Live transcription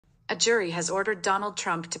A jury has ordered Donald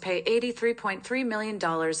Trump to pay $83.3 million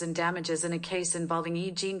in damages in a case involving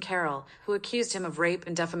E. Jean Carroll, who accused him of rape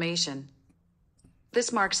and defamation.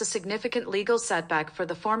 This marks a significant legal setback for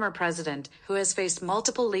the former president, who has faced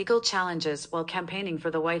multiple legal challenges while campaigning for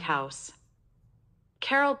the White House.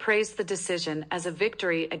 Carroll praised the decision as a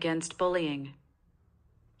victory against bullying.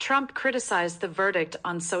 Trump criticized the verdict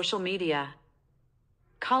on social media,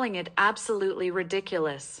 calling it absolutely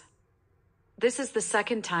ridiculous. This is the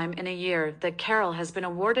second time in a year that Carroll has been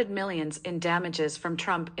awarded millions in damages from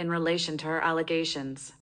Trump in relation to her allegations.